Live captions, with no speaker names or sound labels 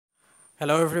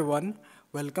Hello everyone,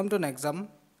 welcome to Neexam.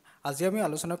 আজি আমি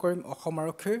আলোচনা কৰিম অসম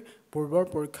আৰক্ষীৰ পূৰ্বৰ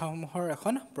পৰীক্ষাসমূহৰ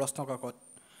এখন প্ৰশ্নকাকত।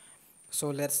 So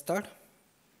let's start.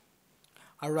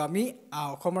 আৰু আমি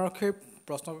অসম আৰক্ষীৰ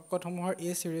প্ৰশ্নকাকতসমূহৰ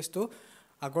এই সিৰিজটো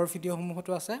আগৰ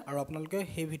ভিডিঅ'সমূহতো আছে আৰু আপোনালোকে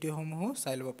সেই ভিডিঅ'সমূহো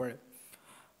চাই ল'ব পাৰে।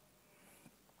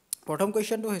 প্ৰথম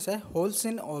কোৱেশ্চনটো হৈছে হোলছ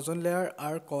ইন ওজন লেয়াৰ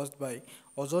আৰ কজড বাই।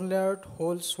 ওজন লেয়াৰত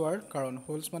হোলছ হোৱাৰ কাৰণ,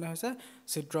 হোলছ মানে হৈছে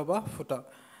ছিদ্ৰ বা ফুটা।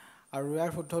 আৰু ইয়াৰ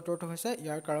শুদ্ধ উত্তৰটো হৈছে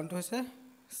ইয়াৰ কাৰণটো হৈছে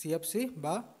CFC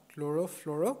বা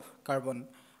ক্ল'ৰ'ফ্ল'ৰ'কাৰ্বন।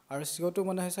 আৰু CO2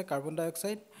 মানে হৈছে কাৰ্বন ডাই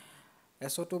অক্সাইড,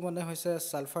 SO2 মানে হৈছে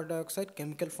ছালফাৰ ডাই অক্সাইড,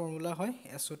 কেমিকেল ফৰ্মুলা হয়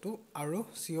SO2, আৰু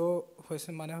CO হৈছে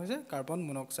মানে হৈছে carbon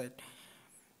monoxide.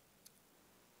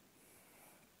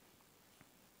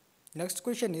 Next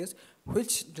question is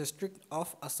which district of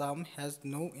Assam has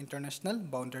no international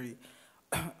boundary?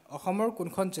 অসমৰ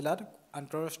কোনখন জিলাত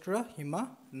আন্তঃৰাষ্ট্ৰীয় সীমা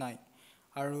নাই?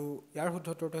 আৰু ইয়াৰ শুদ্ধ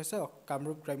উত্তৰটো হৈছে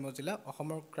কামৰূপ গ্ৰাম্য জিলা।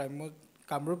 অসমৰ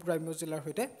কামৰূপ গ্ৰাম্য জিলাৰ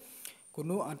সৈতে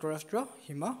কোনো আন্তঃৰাষ্ট্ৰীয়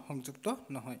সীমা সংযুক্ত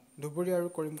নহয়। ধুবুৰী আৰু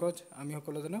কৰিমগঞ্জ আমি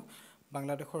সকলো জানো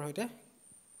বাংলাদেশৰ সৈতে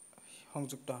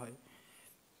সংযুক্ত হয়।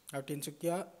 আৰু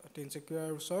তিনিচুকীয়াৰ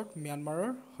ওচৰত ম্যানমাৰৰ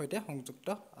সৈতে সংযুক্ত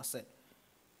আছে।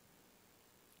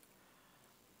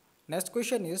 Next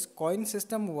question is coin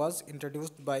system was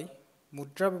introduced by.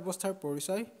 মুদ্ৰা ব্যৱস্থাৰ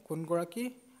পৰিচয় কোনগৰাকী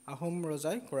আহোম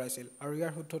ৰজাই কৰাইছিল? আৰু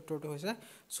ইয়াৰ শুদ্ধ উত্তৰটো হৈছে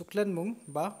শুক্লেনমুং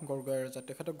বা গড়গয়াৰ ৰজা।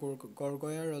 তেখেতক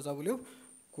গড়গয়াৰ ৰজা বুলিও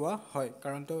কোৱা হয়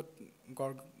কাৰণ তেওঁ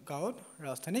গড়গাঁৱত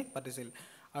ৰাজধানী পাতিছিল।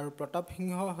 আৰু প্ৰতাপ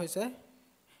সিংহ হৈছে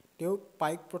তেওঁ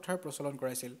পাইক প্ৰথাৰ প্ৰচলন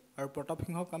কৰাইছিল। আৰু প্ৰতাপ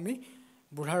সিংহক আমি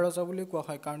বুঢ়া ৰজা বুলিও কোৱা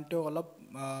হয় কাৰণ তেওঁ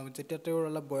যেতিয়া তেওঁৰ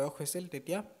অলপ বয়স হৈছিল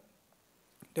তেতিয়া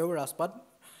তেওঁ ৰাজপাট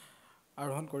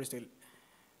আৰোহণ কৰিছিল।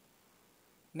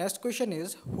 Next question is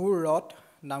who ৰট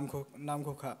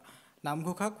Namghosha.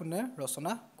 Namghosha কোনে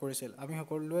ৰচনা কৰিছিল? আমি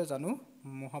সকলোৱে জানো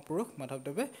মহাপুৰুষ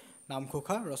মাধৱদেৱে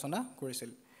নামঘোষা ৰচনা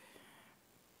কৰিছিল।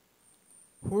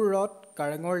 হু ৰট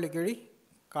কাৰেঙৰ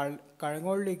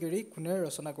লিগিৰি কোনে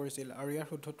ৰচনা কৰিছিল? আৰু ইয়াৰ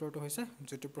শুদ্ধ উত্তৰটো হৈছে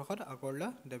Jyotiprasad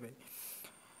আগৰৱালাদেৱে।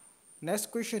 Next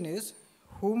question is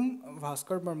hmm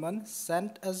Bhaskar Barman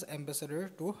scent as ambassador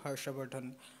two Harshvardhan.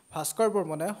 Bhaskar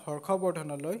বৰ্মনে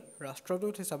হৰ্ষবৰ্ধনলৈ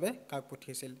ৰাষ্ট্ৰদূত হিচাপে কাক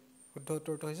পঠিয়াইছিল? শুদ্ধ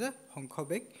উত্তৰটো হৈছে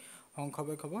শংখবেগ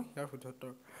হ'ব ইয়াৰ শুদ্ধ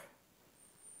উত্তৰ।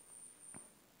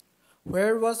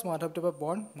 Where was মাধৱদেৱ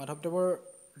born? মাধৱদেৱৰ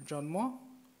জন্ম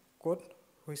ক'ত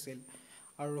হৈছিল?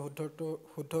 আৰু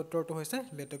শুদ্ধ উত্তৰটো হৈছে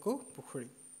লেটেকু পুখুৰী।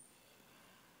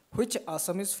 Which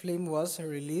Assamese film was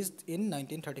released in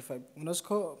 1935?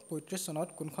 1935 চনত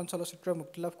কোনখন চলচ্চিত্ৰ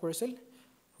মুক্তি লাভ কৰিছিল?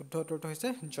 শুদ্ধ উত্তৰটো হৈছে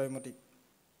জয়মতী।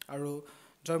 আৰু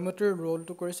জয়মতীৰ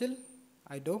ৰোলটো কৰিছিল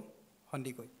আইদেউ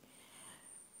Sandikoi.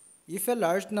 If a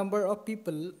large number of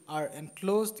people are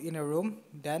enclosed in a room,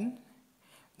 then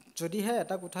যদিহে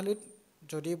এটা কোঠালিত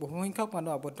যদি বহুসংখ্যক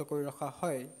মানুহ আবদ্ধ কৰি ৰখা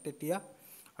হয় তেতিয়া,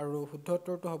 আৰু শুদ্ধ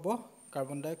উত্তৰটো হ'ব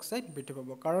কাৰ্বন ডাই অক্সাইড বৃদ্ধি পাব।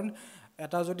 কাৰণ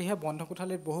এটা যদিহে বন্ধ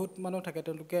কোঠালিত বহুত মানুহ থাকে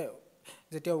তেওঁলোকে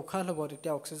যেতিয়া উশাহ ল'ব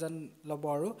তেতিয়া অক্সিজেন ল'ব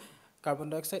আৰু কাৰ্বন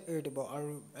ডাই অক্সাইড এৰি দিব। আৰু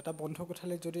এটা বন্ধ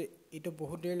কোঠালিত যদি এইটো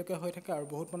বহুত দেৰিলৈকে হৈ থাকে আৰু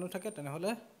বহুত মানুহ থাকে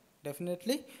তেনেহ'লে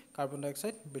ডেফিনেটলি কাৰ্বন ডাই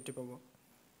অক্সাইড বৃদ্ধি পাব।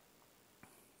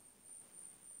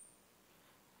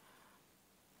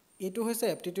 এইটো হৈছে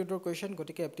এপ্টিটিউডৰ কুৱেশ্যন,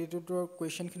 গতিকে এপ্টিটিউডৰ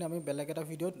কুৱেশ্যনখিনি আমি বেলেগ এটা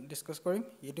ভিডিঅ'ত ডিছকাছ কৰিম।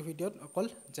 এইটো ভিডিঅ'ত অকল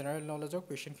জেনেৰেল নলেজৰ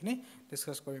কুৱেশ্যনখিনি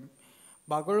ডিছকাছ কৰিম।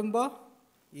 Bagurumba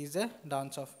is a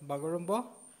dance of. Bagurumba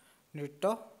নৃত্য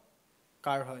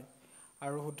কাৰ হয়?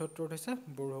 আৰু শুদ্ধ উত্তৰটো হৈছে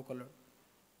বড়োসকলৰ।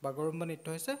 বাগৰুম্বা নৃত্য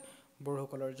হৈছে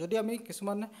বড়োসকলৰ। যদি আমি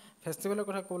কিছুমান ফেষ্টিভেলৰ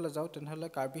কথা ক'বলৈ যাওঁ তেনেহ'লে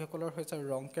কাৰ্বিসকলৰ হৈছে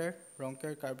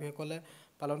ৰংকেৰ কাৰ্বিসকলে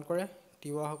পালন কৰে।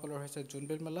 তিৱাসকলৰ হৈছে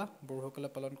জোনবিল মেলা, বড়োসকলে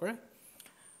পালন কৰে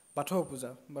বাথৌ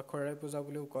পূজা বা খৰাই পূজা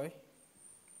বুলিও কয়।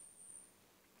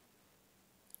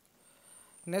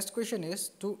 Next question is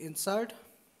two insert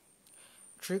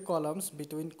 3 columns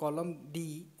between column D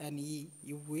and E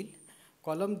you will.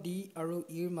 কলম D আৰু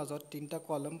E ৰ মাজত 3টা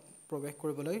কলম প্ৰৱেশ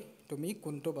কৰিবলৈ তুমি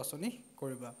কোনটো বাছনি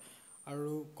কৰিবা? আৰু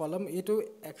কলম এইটো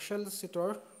এক্সেল চিটৰ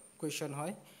কুৱেশ্যন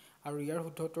হয় আৰু ইয়াৰ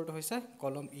শুদ্ধ উত্তৰটো হৈছে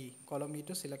কলম E। কলম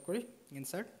ইটো চিলেক্ট কৰি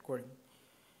ইনচাৰ্ট কৰিম।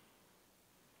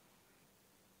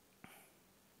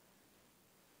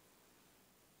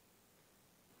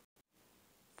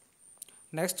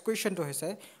 নেক্সট কুৱেশ্যনটো হৈছে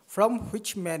from which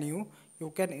menu U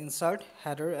can insert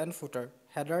header and ফুটাৰ।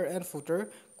 হেডাৰ এণ্ড ফুটাৰ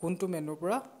কোনটো মেনুৰ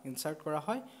পৰা ইনচাৰ্ট কৰা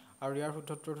হয়? আৰু ইয়াৰ শুদ্ধ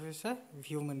উত্তৰটো হৈছে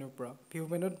ভিউ মেনুৰ পৰা। ভিউ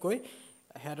মেনুত গৈ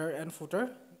হেডাৰ এণ্ড ফুটাৰ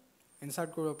ইনচাৰ্ট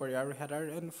কৰিব পাৰি। আৰু হেডাৰ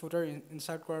এণ্ড ফুটাৰ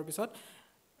ইনচাৰ্ট কৰাৰ পিছত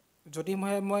যদি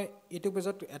মই এইটো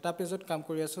এটা পেজত কাম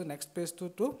কৰি আছোঁ, নেক্সট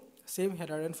পেজটোতো ছেইম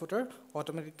হেডাৰ এণ্ড ফুটাৰ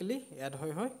অট'মেটিকেলি এড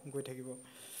হৈ গৈ থাকিব।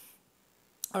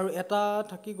 আৰু এটা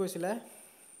থাকি গৈছিলে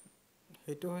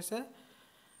সেইটো হৈছে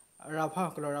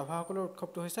ৰাভাসকলৰ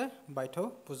উৎসৱটো হৈছে বাইথৌ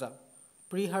পূজা।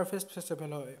 প্ৰি হাৰ্ভেষ্ট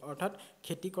ফেষ্টিভেল হয় অৰ্থাৎ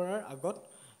খেতি কৰাৰ আগত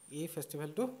এই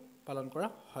ফেষ্টিভেলটো পালন কৰা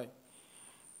হয়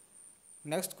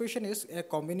next question is a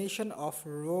combination of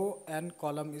ৰ' এণ্ড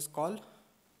কলম ইজ কল্ড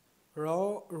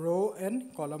ৰ' এণ্ড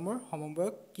কলমৰ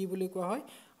সমন্বয়ক কি বুলি কোৱা হয়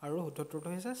আৰু শুদ্ধটোটো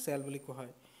হৈছে চেল বুলি কোৱা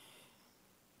হয়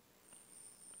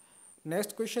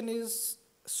next question is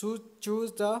choose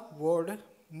the word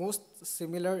most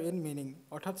similar in meaning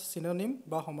অৰ্থাৎ চিনোনিম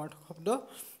বা সমাৰ্থক শব্দ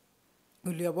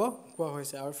উলিয়াব কোৱা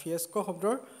হৈছে আৰু ফিয়েস্কো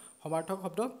শব্দৰ সমাৰ্থক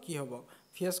শব্দ কি হ'ব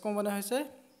ফিয়েস্কো মানে হৈছে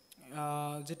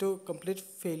যেটো কমপ্লিট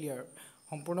ফেইলিয়াৰ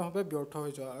সম্পূৰ্ণভাৱে ব্যৰ্থ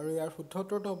হৈ যোৱা আৰু ইয়াৰ শুদ্ধ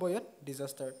উত্তৰটো হ'ব ইয়াত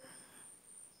ডিজাস্টাৰ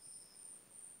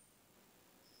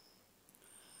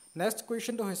নেক্সট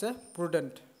কুৱেশ্যনটো হৈছে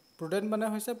প্ৰুডেণ্ট মানে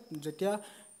হৈছে যেতিয়া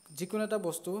যিকোনো এটা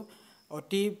বস্তু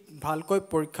অতি ভালকৈ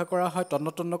পৰীক্ষা কৰা হয়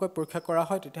তন্নতন্নকৈ পৰীক্ষা কৰা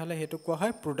হয় তেতিয়াহ'লে সেইটো কোৱা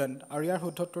হয় প্ৰুডেণ্ট আৰু ইয়াৰ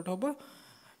শুদ্ধ উত্তৰটো হ'ব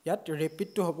ইয়াত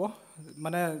ৰেপিডটো হ'ব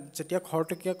মানে যেতিয়া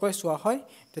খৰতকীয়াকৈ চোৱা হয়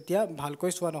তেতিয়া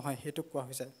ভালকৈ চোৱা নহয় সেইটো কোৱা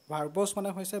হৈছে ভাৰ্বছ মানে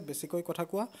হৈছে বেছিকৈ কথা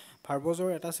কোৱা ভাৰ্বছৰ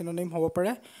এটা চিনোনিম হ'ব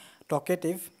পাৰে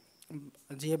টকেটিভ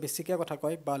যিয়ে বেছিকৈ কথা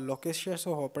কয় বা লকেচিয়াছো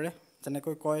হ'ব পাৰে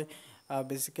যেনেকৈ কয়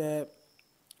বেছিকৈ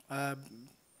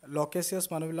লকেচিয়াছ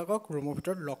মানুহবিলাকক ৰুমৰ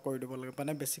ভিতৰত লক কৰি দিব লাগে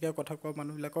মানে বেছিকৈ কথা কোৱা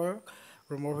মানুহবিলাকৰ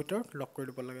ৰুমৰ ভিতৰত লক কৰি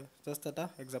দিব লাগে জাষ্ট এটা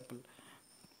এক্সাম্পল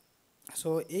সো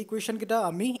এই কুৱেশ্যন কিটা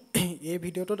আমি এই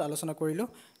ভিডিওটোত আলোচনা কৰিলো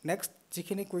নেক্সট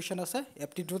যিখিনি কুৱেশ্যন আছে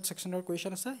এপ্টিটিউড সেকশনৰ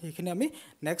কুৱেশ্যন আছে সেইখিনি আমি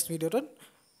নেক্সট ভিডিওটোত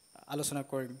আলোচনা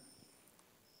কৰিম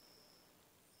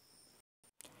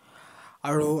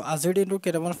আৰু আজিৰ দিনটোৰ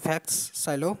কেইটামান ফেক্টছ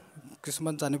চাই লওঁ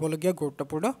কিছুমান জানিবলগীয়া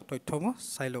গুৰুত্বপূৰ্ণ তথ্যসমূহ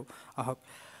চাই লওঁ আহক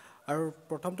আৰু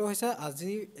প্ৰথমটো হৈছে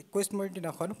আজি 21 মে'ৰ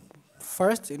দিনাখন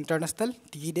ফাৰ্ষ্ট ইণ্টাৰনেশ্যনেল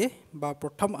টি ডে বা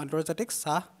প্ৰথম আন্তৰ্জাতিক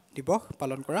চাহ দিৱস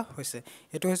পালন কৰা হৈছে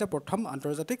এটো হৈছে প্ৰথম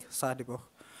আন্তৰ্জাতিক চাহ দিৱস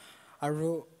আৰু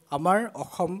আমাৰ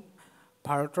অসম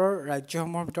ভাৰতৰ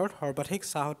ৰাজ্যসমূহৰ ভিতৰত সৰ্বাধিক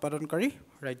চাহ উৎপাদনকাৰী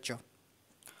ৰাজ্য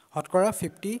শতকৰা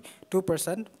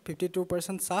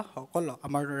 52% চাহ অকল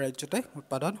আমাৰ ৰাজ্যতে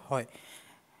উৎপাদন হয়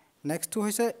নেক্সটটো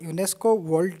হৈছে UNESCO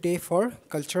world day for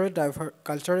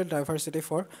cultural diversity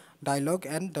for dialog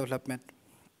and development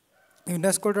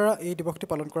ইউনেস্কোৰ দ্বাৰা এই দিৱসটি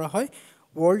পালন কৰা হয়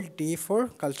world day for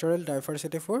cultural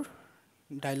diversity for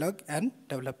dialog and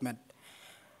development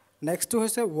নেক্সটটো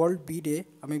হৈছে ৱৰ্ল্ড বি ডে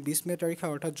আমি 20 মে' তাৰিখে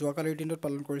অৰ্থাৎ যোৱাকালিৰ দিনটোত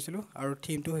পালন কৰিছিলোঁ আৰু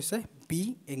থিমটো হৈছে বি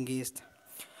এংগেজড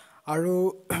আৰু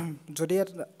যদি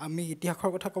আমি ইতিহাসৰ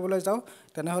কথা ক'বলৈ যাওঁ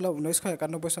তেনেহ'লে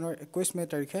 1991 চনৰ 21 মে'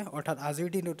 তাৰিখে অৰ্থাৎ আজিৰ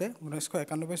দিনটোতে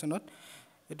 1991 চনত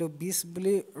এইটো 20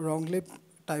 বুলি ৰংলি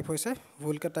টাইপ হৈছে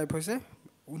ভুলকৈ টাইপ হৈছে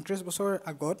 29 বছৰ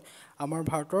আগত আমাৰ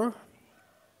ভাৰতৰ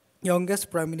য়ংগেষ্ট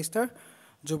প্ৰাইম মিনিষ্টাৰ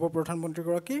যুৱ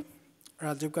প্ৰধানমন্ত্ৰীগৰাকী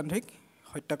ৰাজীৱ গান্ধীক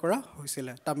হত্যা কৰা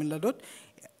হৈছিলে তামিলনাডুত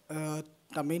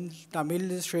তামিল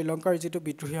শ্ৰীলংকাৰ যিটো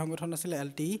বিদ্ৰোহী সংগঠন আছিল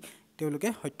LTE তেওঁলোকে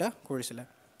হত্যা কৰিছিলে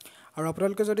আৰু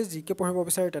আপোনালোকে যদি জিকে পঢ়িব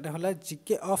বিচাৰে তেনেহ'লে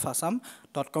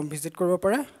gkofAssam.com ভিজিট কৰিব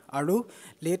পাৰে আৰু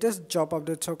লেটেষ্ট জব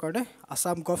আপডেটছৰ কাৰণে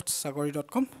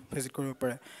assamgovsagori.com ভিজিট কৰিব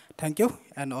পাৰে thank U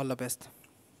and all the best